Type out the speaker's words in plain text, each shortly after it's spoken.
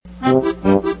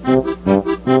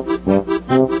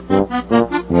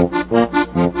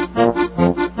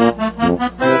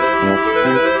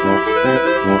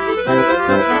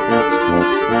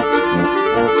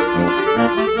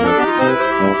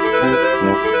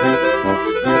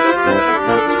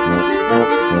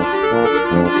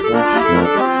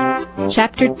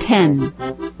Chapter 10.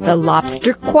 The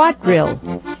Lobster Quardrille.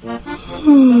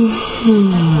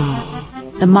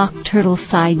 The Mock Turtle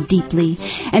sighed deeply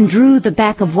and drew the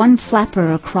back of one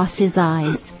flapper across his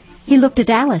eyes. He looked at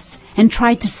Alice and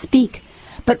tried to speak,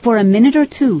 but for a minute or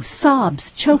two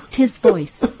sobs choked his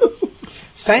voice.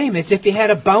 Same as if he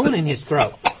had a bone in his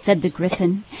throat, said the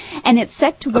Gryphon, and it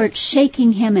set to work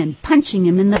shaking him and punching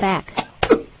him in the back.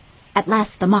 At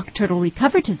last the Mock Turtle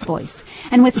recovered his voice,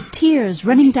 and with tears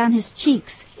running down his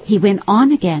cheeks, he went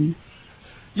on again.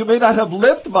 You may not have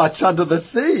lived much under the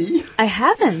sea. I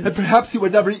haven't. And perhaps you were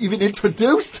never even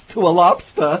introduced to a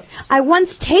lobster. I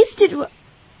once tasted...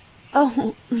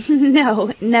 Oh,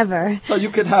 no, never. So you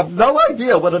can have no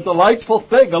idea what a delightful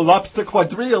thing a lobster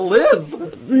quadrille is.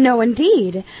 No,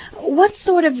 indeed. What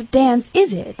sort of dance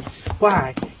is it?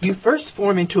 Why, you first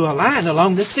form into a line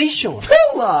along the seashore. 2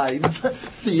 lines.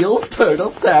 Seals,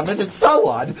 turtles, salmon, and so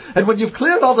on. And when you've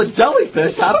cleared all the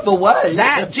jellyfish out of the way...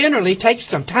 That generally takes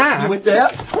some time. You would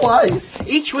dance twice.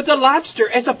 Each with the lobster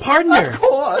as a partner. Of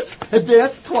course. And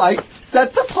dance twice,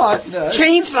 set to partner.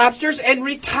 Change lobsters and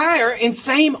retire in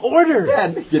same order.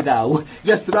 Then, you know,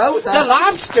 you throw the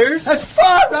lobsters as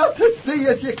far out to sea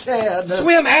as you can.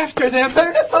 Swim after them.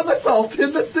 Turn a somersault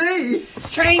in the sea.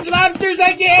 Change lobsters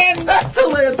again. Back to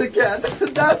land again.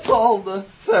 That's all the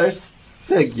first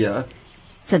figure,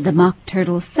 said the Mock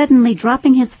Turtle, suddenly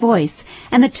dropping his voice,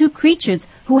 and the two creatures,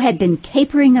 who had been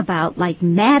capering about like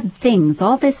mad things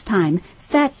all this time,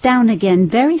 sat down again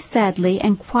very sadly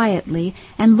and quietly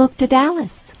and looked at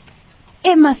Alice.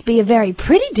 It must be a very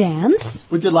pretty dance.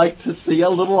 Would you like to see a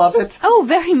little of it? Oh,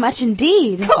 very much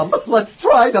indeed. Come, let's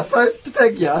try the first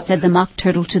figure, said the Mock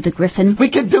Turtle to the Gryphon. We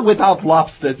can do without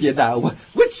lobsters, you know.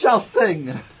 Which shall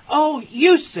sing? Oh,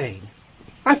 you sing.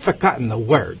 I've forgotten the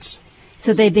words.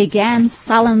 So they began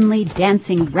solemnly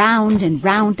dancing round and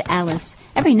round Alice,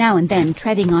 every now and then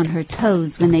treading on her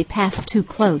toes when they passed too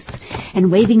close,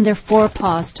 and waving their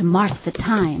forepaws to mark the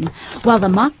time, while the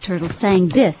Mock Turtle sang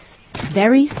this,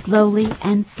 very slowly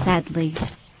and sadly.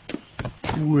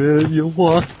 Will you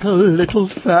walk a little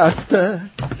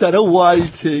faster? Said a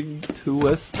whiting to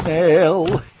a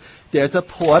snail. There's a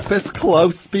porpoise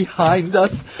close behind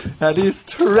us, and he's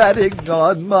treading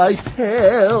on my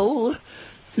tail.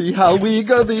 See how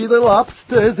eagerly the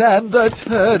lobsters and the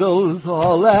turtles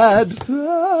all advance.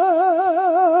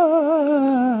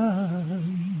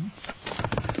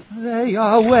 They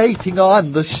are waiting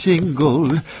on the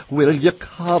shingle. Will you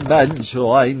come and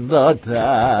join the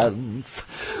dance?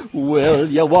 Will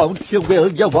you, won't you,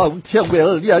 will you, won't you,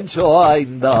 will you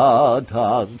join the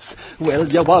dance? Will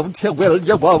you, won't you, will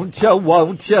you, won't you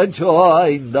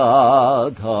join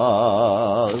the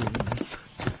dance?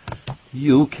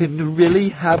 You can really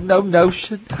have no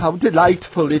notion how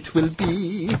delightful it will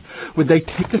be when they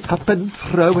take us up and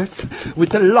throw us with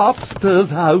the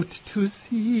lobsters out to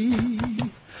sea.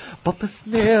 But the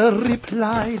snare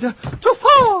replied, too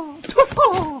far,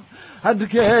 and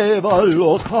gave a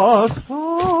look askance.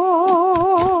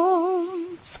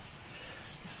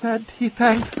 Said he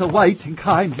thanked the whiting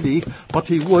kindly, but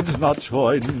he would not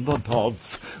join the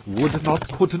dance. Would not,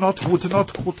 could not join the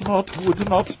dance. Would not, could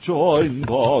not join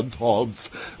the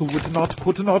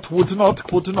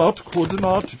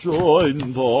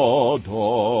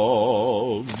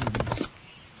dance.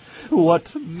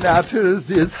 What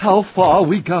matters is how far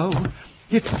we go,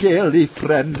 his scaly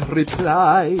friend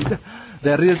replied.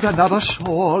 There is another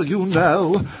shore, you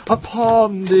know,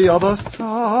 upon the other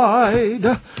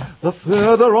side. The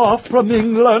further off from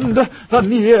England, the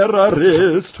nearer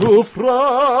is to France.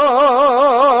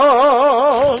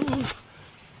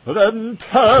 Then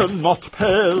turn not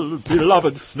pale,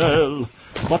 beloved snail,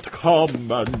 but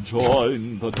come and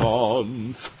join the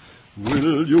dance.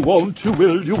 Will you, won't you,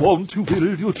 will you, won't you,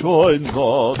 will you join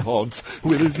the dance?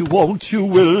 Will you, won't you,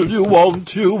 will you,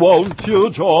 won't you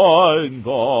join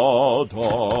the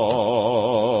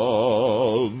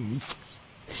dance?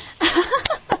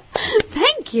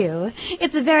 Thank you.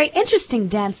 It's a very interesting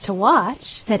dance to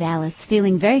watch, said Alice,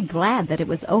 feeling very glad that it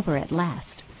was over at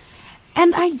last.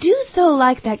 And I do so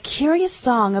like that curious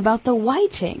song about the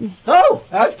whiting. Oh,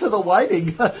 as to the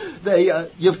whiting,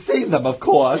 you've seen them, of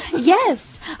course.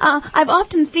 Yes, I've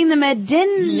often seen them at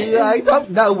Yeah, I don't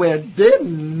know where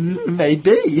Din may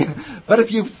be, but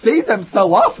if you've seen them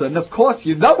so often, of course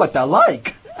you know what they're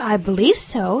like. I believe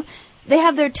so. They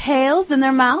have their tails and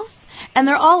their mouths, and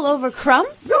they're all over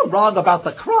crumbs. You're wrong about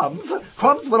the crumbs.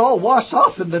 Crumbs would all wash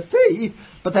off in the sea,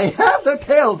 but they have their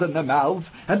tails in their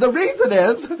mouths, and the reason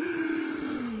is...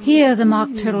 Here the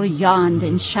Mock Turtle yawned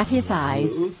and shut his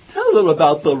eyes. Tell her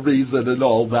about the reason and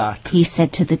all that, he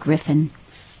said to the Gryphon.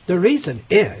 The reason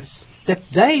is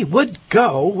that they would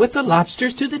go with the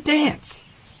lobsters to the dance.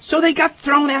 So they got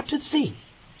thrown out to the sea.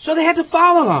 So they had to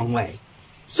fall a long way.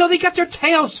 So they got their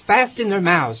tails fast in their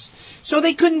mouths. So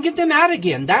they couldn't get them out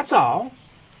again, that's all.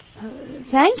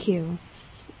 Thank you.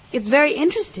 It's very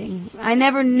interesting. I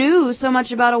never knew so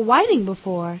much about a whiting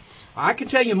before. I can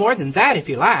tell you more than that if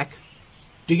you like.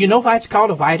 Do you know why it's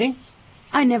called a whiting?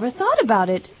 I never thought about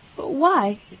it.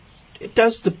 Why? It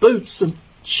does the boots and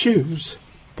shoes.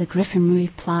 The Gryphon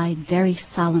replied very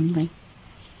solemnly.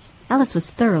 Alice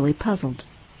was thoroughly puzzled.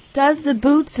 Does the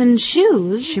boots and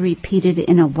shoes? She repeated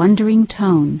in a wondering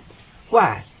tone.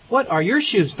 Why, what are your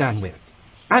shoes done with?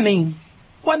 I mean,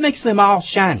 what makes them all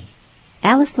shiny?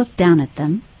 Alice looked down at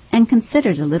them and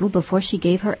considered a little before she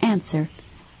gave her answer.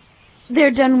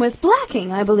 They're done with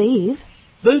blacking, I believe.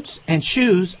 Boots and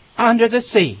shoes under the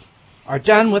sea are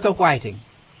done with a whiting.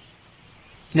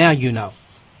 Now you know.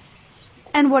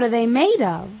 And what are they made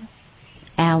of?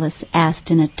 Alice asked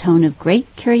in a tone of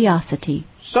great curiosity.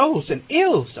 Soles and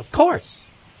eels, of course.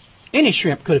 Any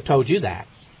shrimp could have told you that.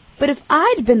 But if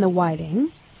I'd been the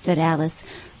whiting, said Alice,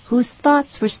 whose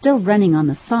thoughts were still running on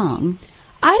the song,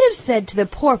 I'd have said to the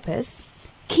porpoise,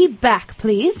 "Keep back,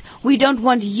 please. We don't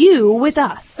want you with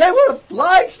us." They were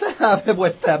obliged to have him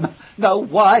with them. No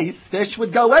wise fish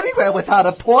would go anywhere without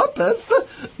a porpoise.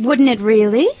 Wouldn't it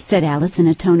really? said Alice in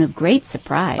a tone of great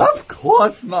surprise. Of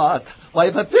course not. Why,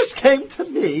 if a fish came to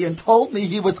me and told me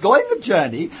he was going the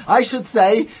journey, I should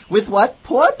say, with what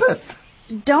purpose?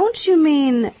 Don't you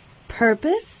mean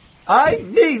purpose? I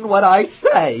mean what I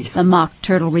say. The Mock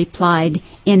Turtle replied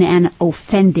in an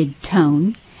offended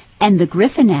tone, and the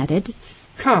Gryphon added,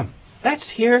 Come, let's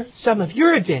hear some of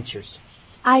your adventures.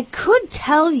 I could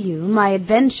tell you my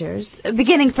adventures,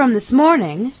 beginning from this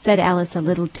morning, said Alice a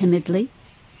little timidly.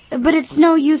 But it's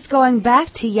no use going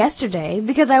back to yesterday,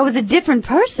 because I was a different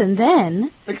person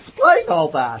then. Explain all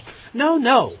that.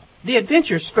 No, the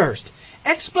adventures first.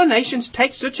 Explanations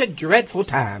take such a dreadful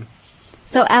time.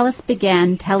 So Alice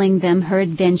began telling them her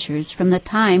adventures from the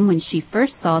time when she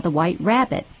first saw the white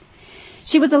rabbit.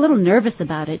 She was a little nervous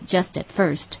about it just at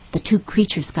first. The two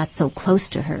creatures got so close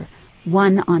to her,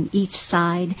 one on each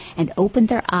side, and opened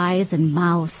their eyes and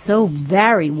mouths so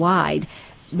very wide.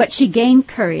 But she gained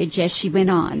courage as she went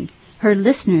on. Her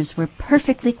listeners were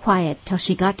perfectly quiet till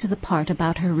she got to the part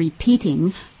about her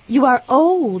repeating, "You are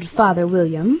old, Father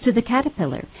William," to the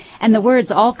caterpillar, and the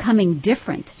words all coming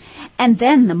different. And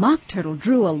then the Mock Turtle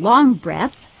drew a long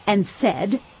breath and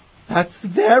said, That's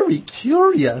very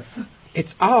curious.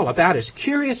 It's all about as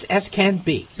curious as can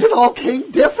be. It all came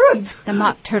different. The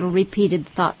Mock Turtle repeated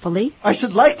thoughtfully. I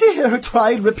should like to hear her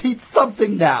try and repeat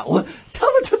something now.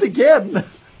 Tell her to begin.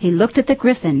 He looked at the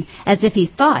Gryphon as if he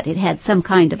thought it had some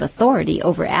kind of authority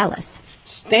over Alice.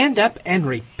 Stand up and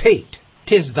repeat.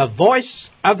 'Tis the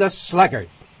voice of the sluggard.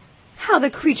 How the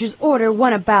creatures order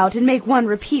one about and make one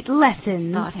repeat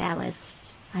lessons, thought Alice.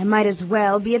 I might as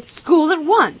well be at school at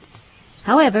once.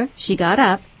 However, she got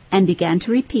up and began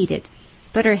to repeat it,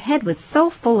 but her head was so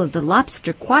full of the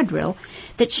lobster quadrille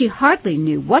that she hardly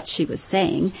knew what she was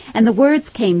saying, and the words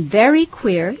came very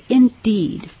queer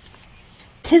indeed.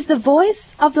 "'Tis the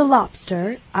voice of the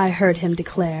lobster," I heard him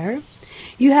declare.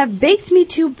 "You have baked me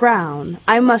too brown,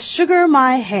 I must sugar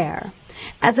my hair.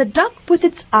 As a duck with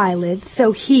its eyelids,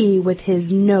 so he with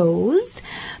his nose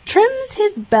trims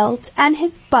his belt and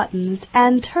his buttons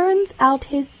and turns out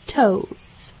his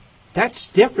toes." That's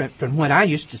different from what I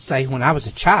used to say when I was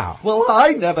a child. Well,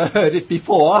 I never heard it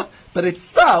before, but it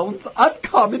sounds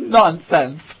uncommon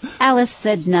nonsense. Alice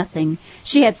said nothing.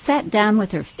 She had sat down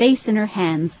with her face in her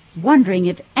hands, wondering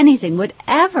if anything would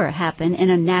ever happen in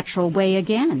a natural way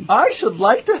again. I should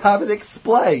like to have it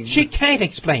explained. She can't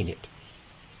explain it.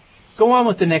 Go on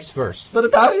with the next verse. But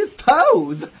about his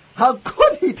toes. How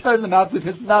could he turn them out with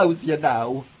his nose, you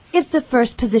know? "It's the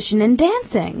first position in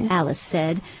dancing," Alice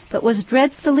said, but was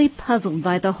dreadfully puzzled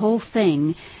by the whole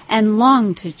thing, and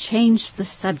longed to change the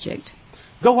subject.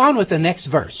 Go on with the next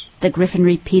verse. The Gryphon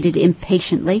repeated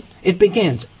impatiently. It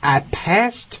begins, I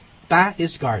passed by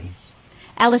his garden.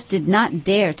 Alice did not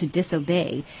dare to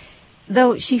disobey,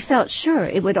 though she felt sure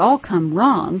it would all come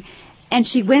wrong, and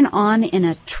she went on in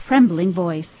a trembling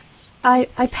voice. I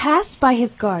passed by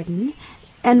his garden,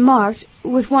 and marked,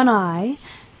 with one eye,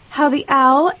 how the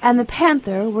owl and the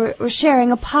panther were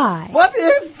sharing a pie. What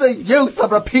is the use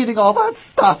of repeating all that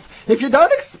stuff if you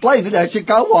don't explain it as you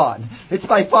go on? It's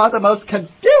by far the most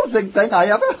confusing thing I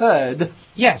ever heard.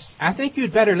 Yes, I think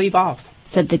you'd better leave off,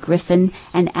 said the Gryphon,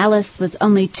 and Alice was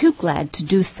only too glad to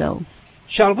do so.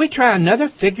 Shall we try another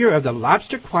figure of the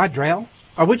lobster quadrille?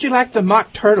 Or would you like the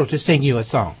Mock Turtle to sing you a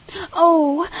song?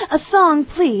 Oh, a song,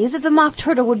 please, if the Mock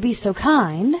Turtle would be so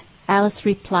kind. Alice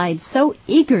replied so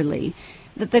eagerly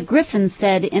that the Gryphon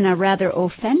said in a rather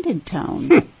offended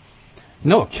tone,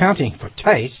 No accounting for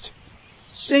taste.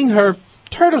 Sing her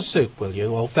turtle soup, will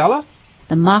you, old fella?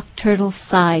 The Mock Turtle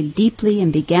sighed deeply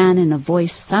and began in a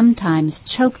voice sometimes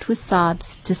choked with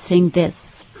sobs to sing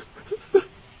this.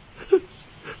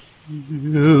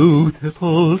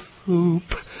 Beautiful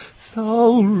soup,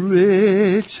 so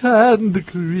rich and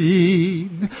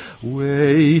green,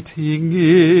 waiting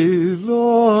in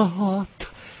a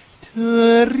hot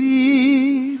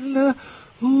tureen.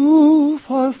 Who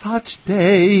for such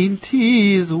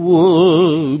dainties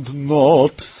would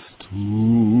not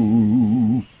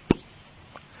stoop?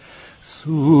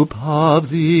 Soup of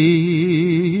the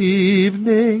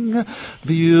evening,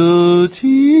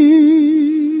 beautiful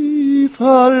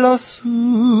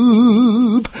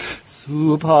soup.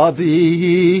 Soup of the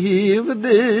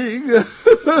evening,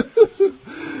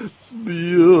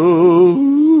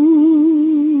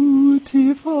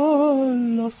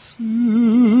 beautiful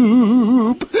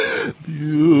soup.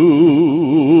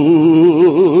 Beautiful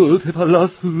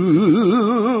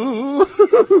soup.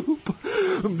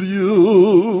 Beautiful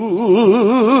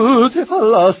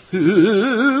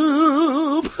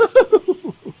soup.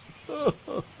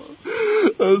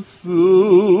 A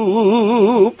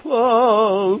soup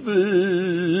of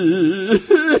the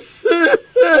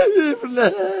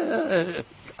evening.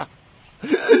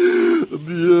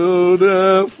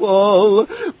 Beautiful,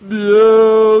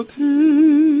 beautiful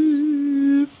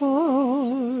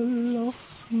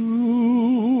soup.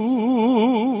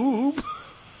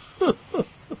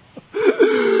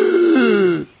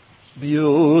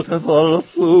 Beautiful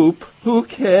soup, who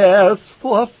cares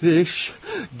for fish,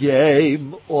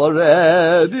 game, or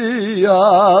any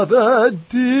other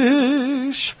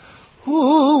dish?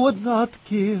 Who would not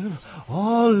give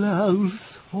all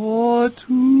else for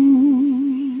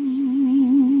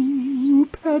 2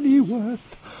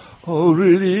 pennyworth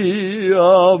only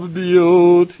of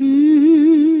beautiful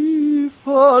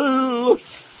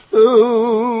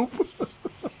soup?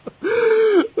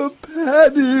 A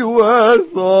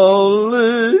pennyworth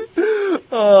only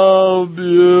of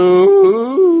beautiful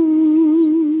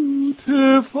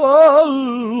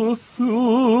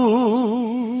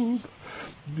soup.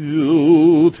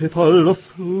 Beautiful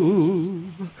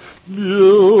soup,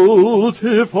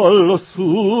 beautiful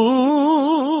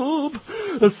soup,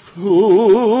 a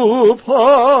soup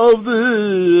of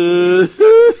the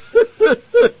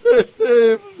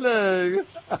evening.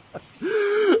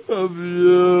 A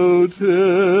beautiful,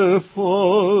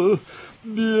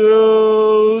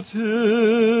 beautiful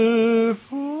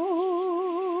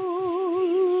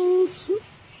soup.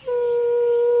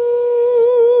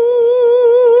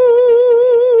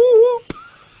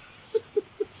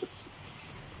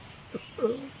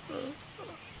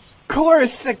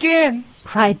 Chorus again!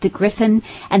 cried the Gryphon,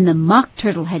 and the Mock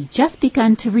Turtle had just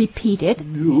begun to repeat it.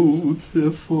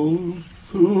 Beautiful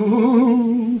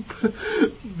soup,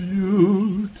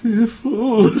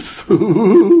 beautiful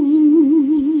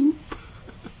soup.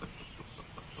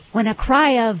 When a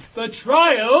cry of, "The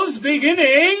trial's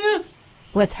beginning!"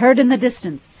 was heard in the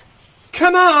distance.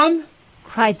 Come on!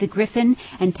 Cried the Gryphon,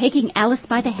 and taking Alice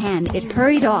by the hand, it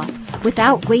hurried off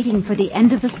without waiting for the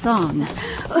end of the song.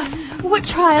 What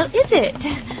trial is it?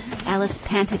 Alice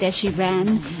panted as she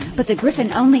ran, but the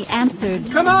Gryphon only answered,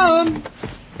 Come on!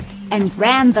 and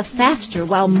ran the faster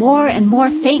while more and more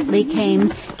faintly came,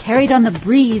 carried on the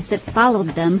breeze that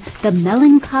followed them, the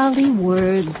melancholy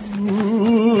words,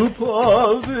 Soup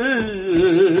of the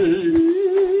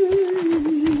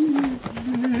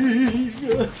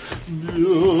evening,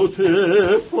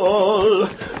 beautiful